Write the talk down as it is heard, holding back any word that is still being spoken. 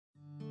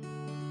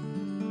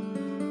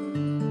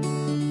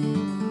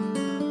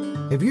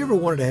Have you ever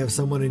wanted to have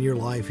someone in your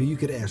life who you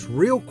could ask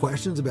real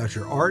questions about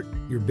your art,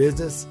 your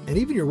business, and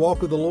even your walk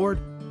with the Lord?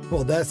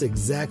 Well, that's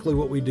exactly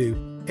what we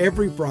do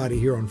every Friday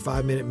here on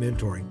 5 Minute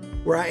Mentoring,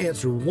 where I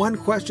answer one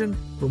question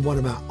from one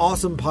of my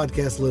awesome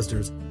podcast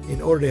listeners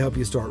in order to help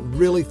you start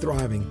really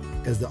thriving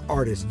as the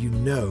artist you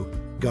know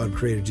God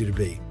created you to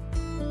be.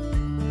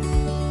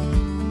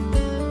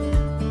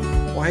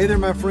 Well, hey there,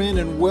 my friend,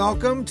 and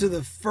welcome to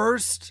the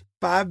first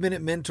 5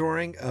 Minute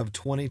Mentoring of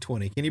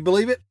 2020. Can you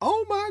believe it?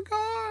 Oh my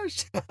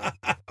gosh,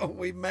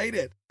 we made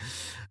it.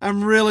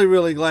 I'm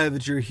really glad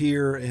that you're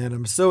here, and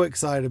I'm so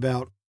excited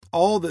about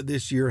all that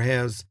this year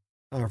has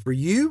for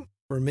you,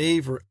 for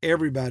me, for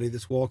everybody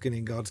that's walking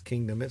in God's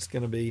kingdom. It's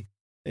going to be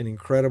an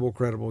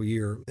incredible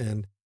year,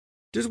 and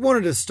just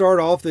wanted to start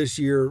off this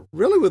year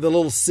really with a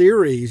little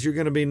series. You're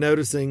going to be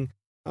noticing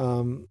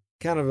kind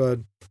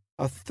of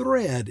a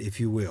thread, if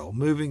you will,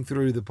 moving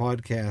through the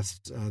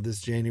podcast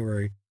this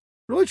January,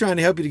 really trying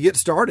to help you to get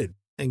started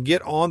and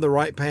get on the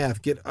right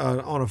path, get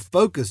on a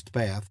focused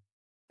path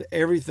to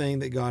everything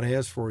that God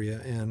has for you.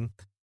 And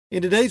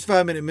in today's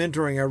 5 Minute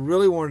Mentoring, I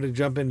really wanted to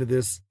jump into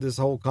this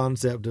whole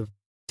concept of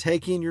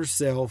taking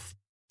yourself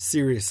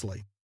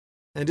seriously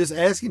and just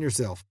asking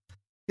yourself,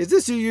 is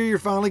this the year you're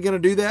finally going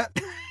to do that?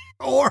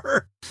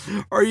 Or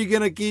are you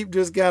going to keep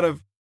just kind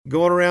of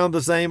going around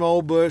the same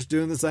old bush,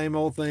 doing the same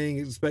old thing,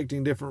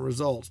 expecting different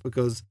results?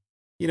 Because,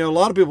 you know, a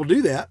lot of people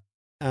do that.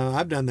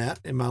 I've done that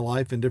in my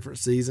life in different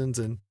seasons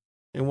and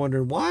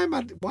wondering, why am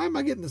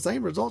I getting the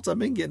same results I've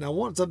been getting? I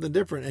want something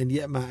different, and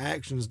yet my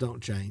actions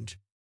don't change.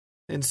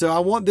 And so I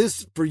want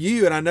this for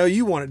you, and I know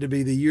you want it to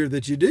be the year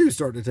that you do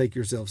start to take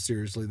yourself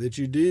seriously, that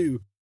you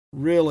do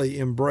really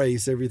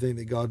embrace everything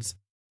that God's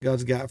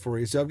got for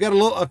you. So I've got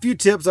a few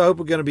tips I hope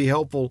are going to be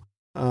helpful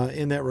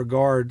in that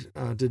regard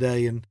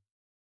today. And,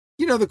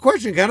 you know, the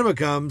question kind of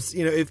becomes,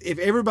 you know, if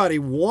everybody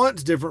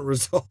wants different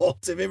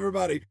results, if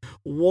everybody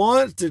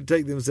wants to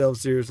take themselves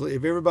seriously,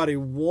 if everybody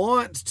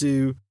wants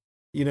to,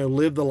 you know,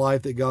 live the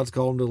life that God's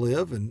called them to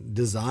live and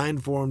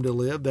designed for them to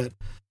live, that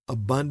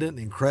abundant,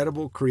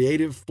 incredible,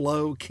 creative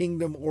flow,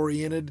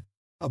 kingdom-oriented,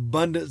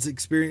 abundance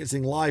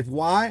experiencing life,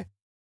 why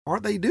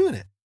aren't they doing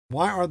it?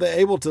 Why aren't they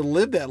able to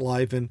live that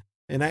life and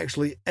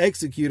actually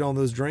execute on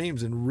those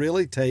dreams and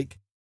really take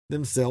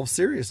themselves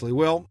seriously?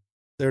 Well,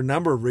 there are a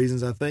number of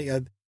reasons. I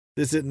think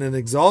this isn't an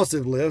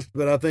exhaustive list,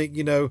 but I think,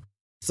 you know,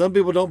 some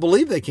people don't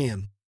believe they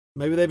can.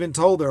 Maybe they've been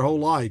told their whole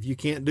life, you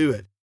can't do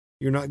it.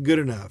 You're not good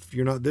enough.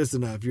 You're not this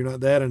enough. You're not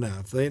that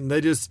enough.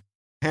 They just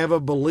have a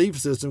belief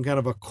system, kind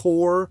of a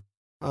core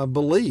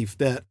belief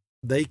that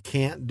they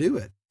can't do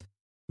it.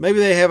 Maybe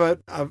they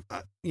have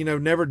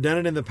never done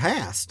it in the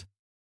past.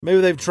 Maybe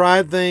they've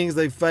tried things,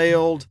 they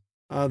failed.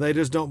 They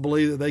just don't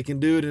believe that they can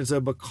do it. And so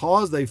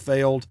because they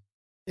failed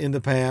in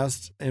the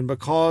past and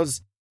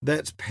because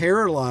that's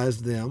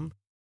paralyzed them,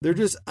 they're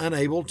just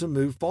unable to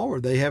move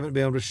forward. They haven't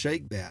been able to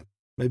shake that.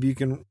 Maybe you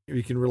can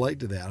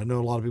relate to that. I know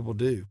a lot of people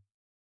do.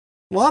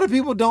 A lot of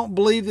people don't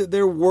believe that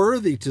they're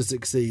worthy to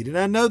succeed. And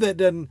I know that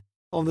doesn't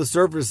on the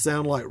surface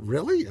sound like,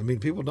 really? I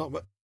mean, people don't,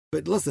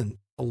 but listen,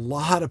 a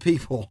lot of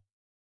people,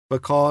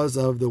 because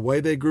of the way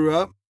they grew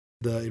up,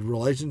 the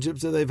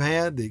relationships that they've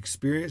had, the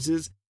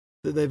experiences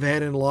that they've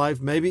had in life,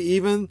 maybe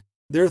even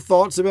their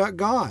thoughts about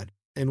God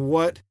and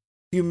what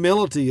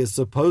humility is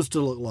supposed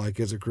to look like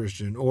as a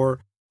Christian,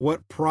 or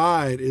what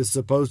pride is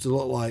supposed to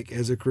look like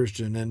as a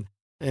Christian, and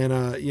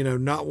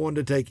not wanting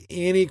to take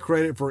any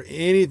credit for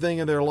anything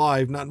in their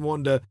life, not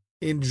wanting to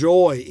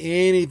enjoy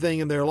anything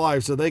in their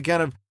life. So they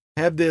kind of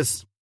have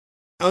this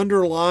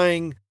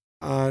underlying,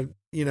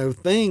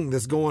 thing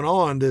that's going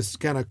on, this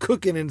kind of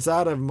cooking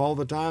inside of them all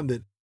the time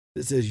that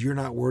says, you're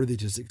not worthy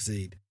to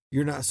succeed.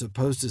 You're not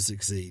supposed to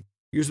succeed.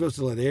 You're supposed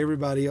to let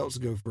everybody else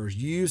go first.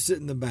 You sit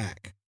in the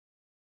back.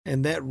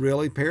 And that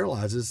really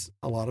paralyzes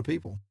a lot of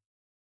people.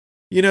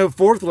 You know,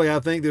 fourthly, I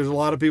think there's a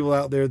lot of people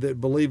out there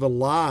that believe a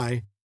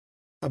lie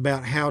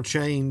about how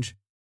change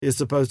is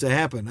supposed to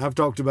happen. I've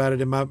talked about it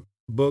in my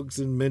books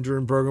and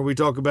mentoring program. We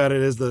talk about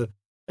it as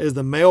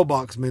the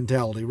mailbox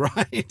mentality,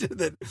 right?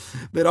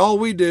 that all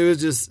we do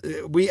is just,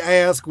 we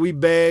ask, we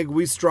beg,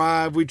 we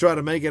strive, we try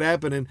to make it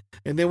happen.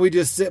 And then we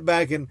just sit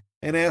back and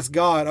ask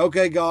God,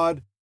 okay,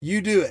 God,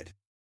 you do it.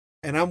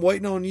 And I'm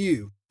waiting on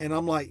you. And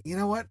I'm like, you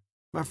know what,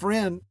 my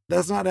friend,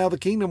 that's not how the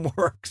kingdom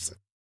works.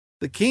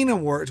 The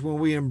kingdom works when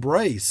we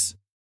embrace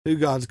who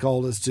God's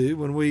called us to,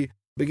 when we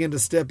begin to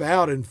step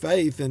out in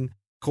faith and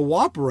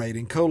cooperate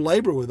and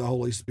co-labor with the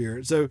Holy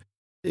Spirit. So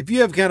if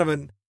you have kind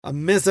of a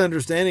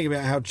misunderstanding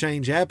about how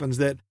change happens,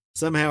 that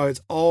somehow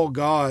it's all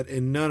God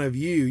and none of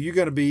you, you're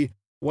going to be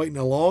waiting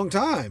a long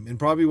time and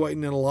probably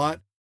waiting in a lot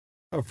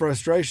of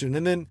frustration.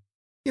 And then,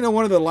 you know,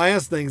 one of the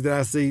last things that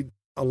I see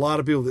a lot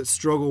of people that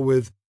struggle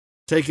with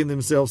taking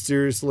themselves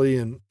seriously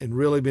and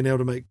really being able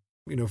to make,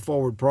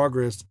 forward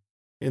progress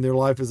in their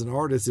life as an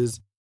artist is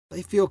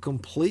they feel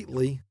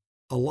completely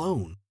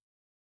alone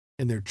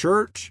in their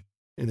church,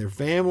 in their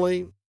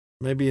family,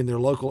 maybe in their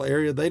local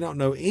area. They don't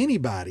know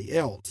anybody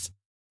else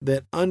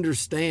that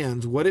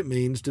understands what it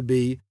means to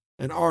be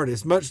an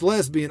artist, much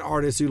less be an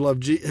artist who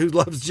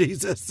loves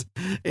Jesus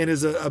and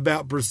is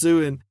about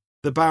pursuing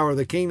the power of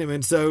the kingdom.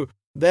 And so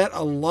that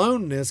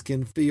aloneness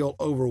can feel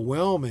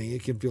overwhelming.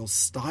 It can feel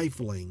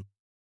stifling,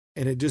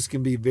 and it just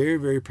can be very,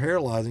 very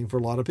paralyzing for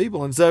a lot of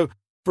people. And so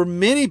for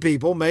many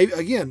people, maybe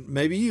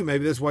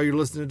that's why you're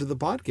listening to the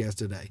podcast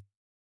today.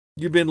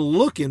 You've been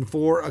looking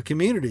for a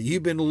community.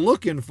 You've been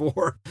looking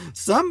for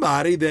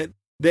somebody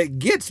that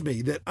gets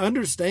me, that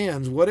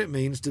understands what it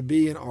means to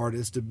be an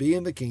artist, to be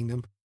in the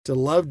kingdom, to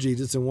love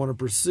Jesus and want to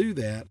pursue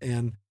that.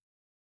 And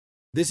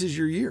this is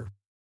your year.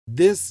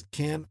 This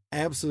can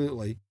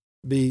absolutely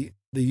be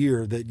the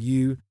year that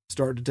you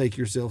start to take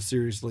yourself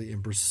seriously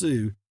and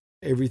pursue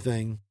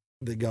everything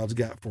that God's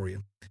got for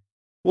you.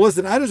 Well,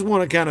 listen, I just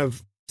want to kind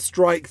of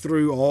strike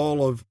through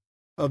all of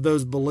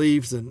those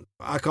beliefs, and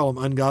I call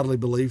them ungodly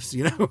beliefs,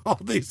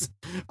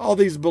 all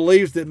these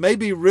beliefs that may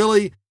be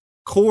really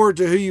core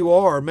to who you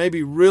are,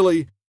 maybe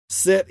really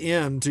set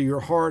into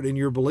your heart and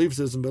your belief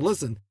system. But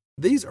listen,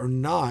 these are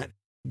not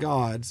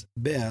God's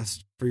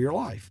best for your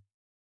life.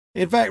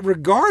 In fact,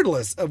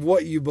 regardless of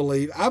what you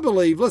believe, I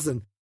believe,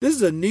 listen, this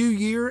is a new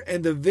year,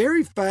 and the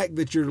very fact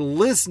that you're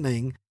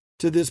listening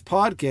to this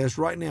podcast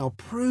right now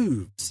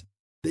proves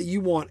that you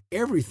want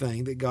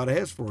everything that God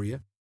has for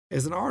you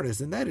as an artist.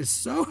 And that is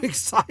so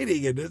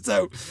exciting. And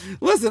so,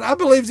 listen, I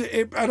believe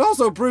it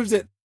also proves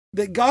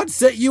that God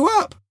set you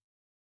up.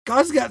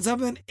 God's got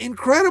something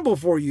incredible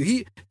for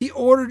you. He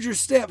ordered your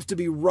steps to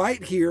be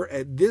right here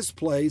at this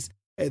place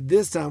at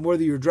this time,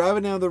 whether you're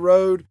driving down the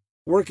road,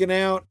 working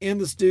out, in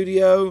the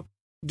studio,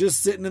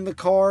 just sitting in the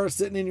car,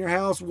 sitting in your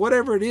house,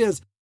 whatever it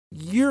is,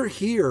 you're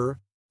here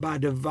by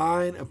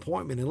divine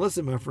appointment. And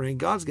listen, my friend,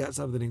 God's got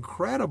something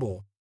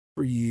incredible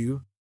for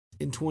you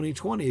in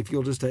 2020 if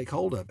you'll just take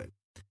hold of it.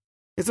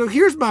 And so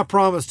here's my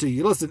promise to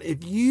you. Listen,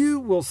 if you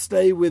will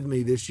stay with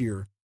me this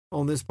year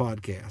on this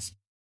podcast,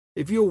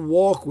 if you'll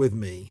walk with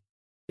me,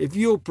 if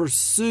you'll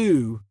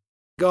pursue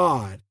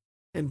God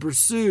and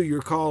pursue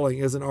your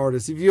calling as an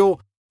artist, if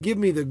you'll give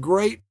me the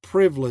great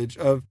privilege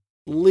of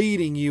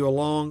leading you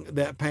along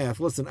that path,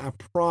 listen, I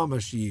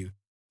promise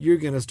you're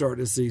going to start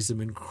to see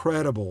some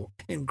incredible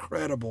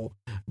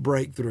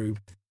breakthrough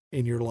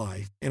in your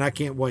life. And I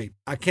can't wait.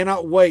 I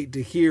cannot wait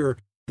to hear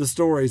the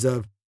stories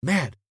of,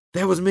 Matt,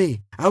 that was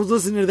me. I was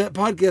listening to that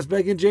podcast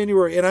back in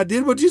January, and I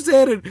did what you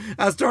said, and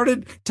I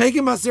started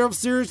taking myself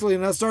seriously,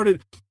 and I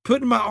started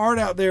putting my art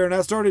out there, and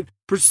I started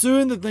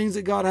pursuing the things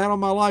that God had on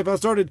my life. I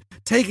started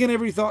taking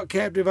every thought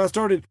captive. I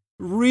started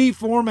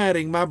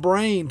reformatting my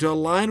brain to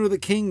align with the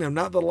kingdom,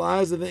 not the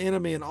lies of the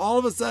enemy. And all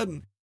of a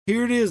sudden,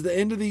 here it is, the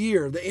end of the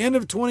year, the end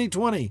of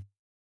 2020,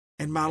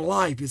 and my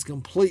life is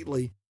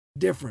completely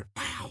different.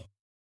 Wow.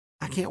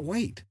 I can't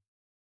wait.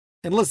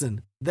 And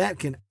listen, that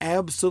can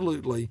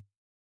absolutely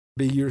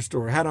be your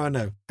story. How do I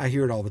know? I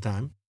hear it all the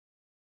time.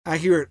 I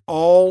hear it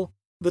all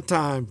the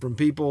time from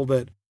people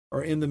that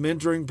are in the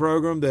mentoring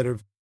program that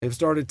have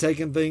started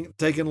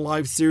taking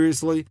life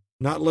seriously,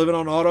 not living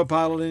on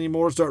autopilot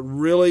anymore, start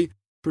really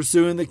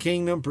pursuing the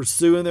kingdom,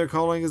 pursuing their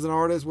calling as an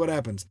artist. What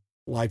happens?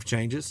 Life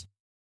changes.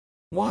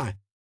 Why?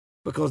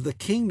 Because the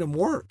kingdom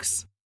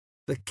works.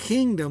 The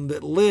kingdom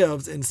that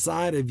lives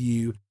inside of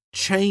you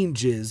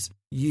changes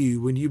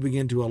you when you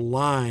begin to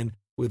align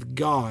with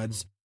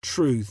God's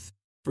truth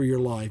for your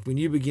life, when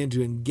you begin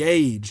to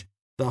engage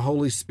the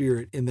Holy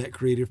Spirit in that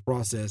creative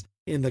process,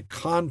 in the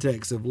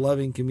context of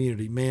loving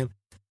community. Man,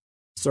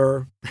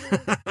 sir,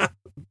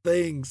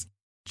 things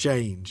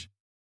change.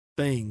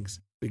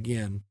 Things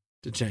begin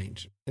to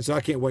change. And so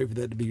I can't wait for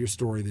that to be your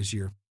story this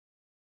year.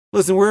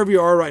 Listen, wherever you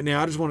are right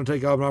now, I just want to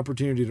take an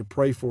opportunity to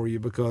pray for you,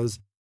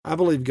 because I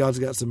believe God's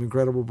got some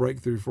incredible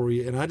breakthrough for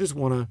you. And I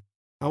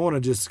want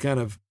to just kind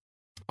of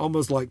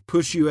almost like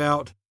push you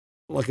out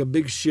like a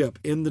big ship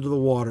into the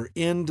water,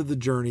 into the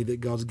journey that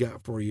God's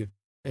got for you,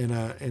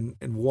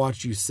 and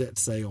watch you set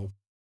sail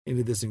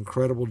into this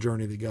incredible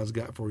journey that God's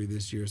got for you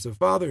this year. So,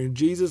 Father, in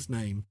Jesus'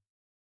 name,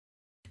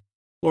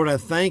 Lord, I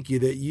thank you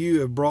that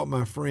you have brought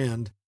my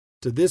friend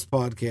to this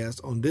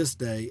podcast on this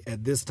day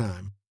at this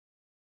time.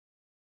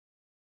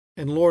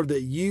 And Lord,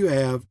 that you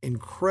have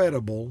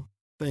incredible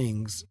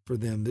things for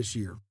them this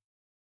year.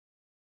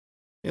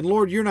 And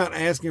Lord, you're not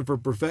asking for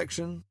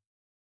perfection.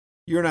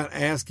 You're not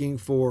asking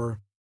for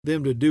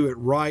them to do it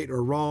right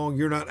or wrong.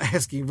 You're not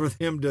asking for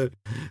them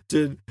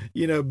to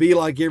be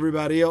like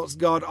everybody else.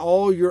 God,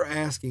 all you're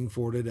asking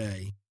for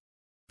today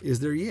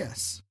is their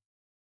yes.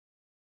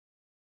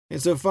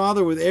 And so,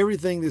 Father, with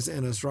everything that's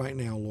in us right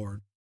now,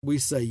 Lord, we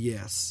say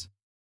yes.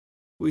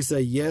 We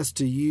say yes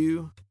to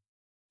you.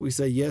 We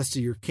say yes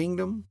to your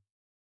kingdom.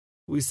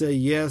 We say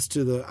yes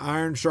to the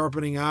iron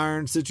sharpening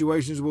iron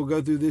situations we'll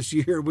go through this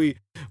year.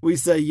 We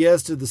say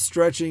yes to the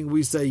stretching.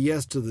 We say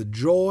yes to the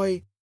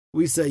joy.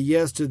 We say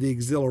yes to the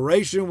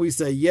exhilaration. We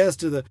say yes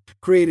to the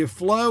creative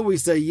flow. We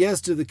say yes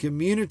to the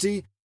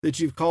community that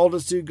you've called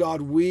us to.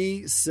 God,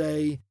 we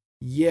say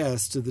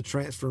yes to the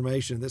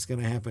transformation that's going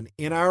to happen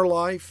in our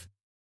life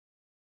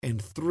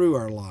and through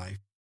our life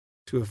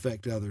to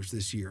affect others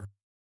this year.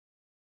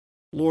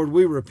 Lord,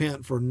 we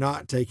repent for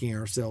not taking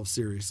ourselves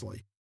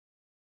seriously.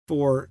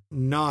 for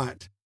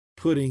not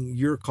putting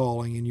your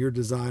calling and your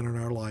design on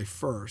our life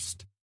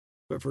first,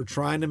 but for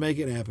trying to make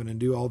it happen and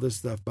do all this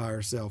stuff by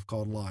ourselves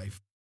called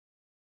life.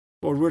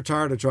 Lord, we're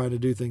tired of trying to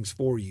do things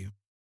for you.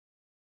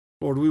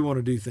 Lord, we want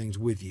to do things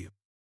with you.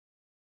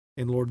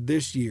 And Lord,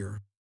 this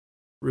year,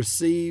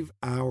 receive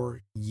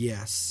our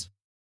yes.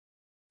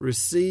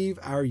 Receive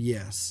our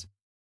yes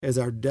as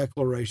our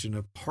declaration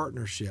of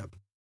partnership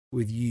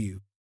with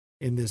you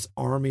in this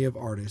army of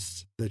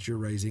artists that you're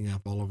raising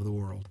up all over the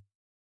world.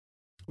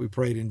 We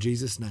pray it in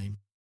Jesus' name.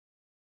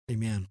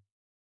 Amen.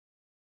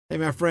 Hey,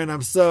 my friend,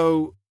 I'm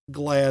so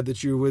glad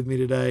that you're with me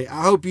today.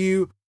 I hope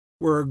you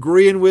were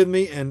agreeing with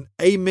me and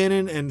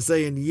amening and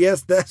saying,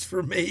 yes, that's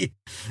for me,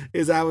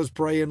 as I was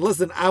praying.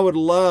 Listen, I would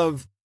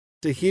love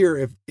to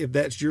hear if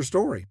that's your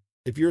story.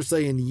 If you're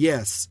saying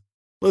yes.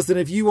 Listen,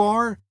 if you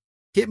are,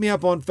 hit me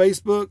up on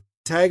Facebook,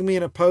 tag me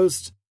in a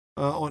post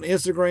on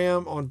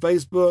Instagram, on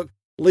Facebook,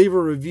 leave a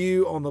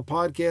review on the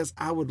podcast.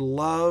 I would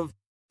love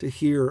to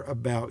hear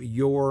about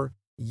your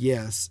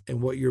yes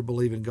and what you're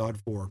believing God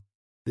for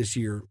this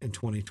year in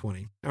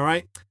 2020. All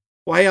right.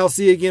 Well, hey, I'll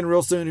see you again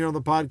real soon here on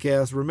the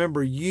podcast.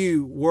 Remember,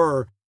 you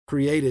were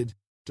created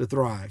to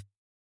thrive.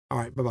 All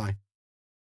right. Bye-bye.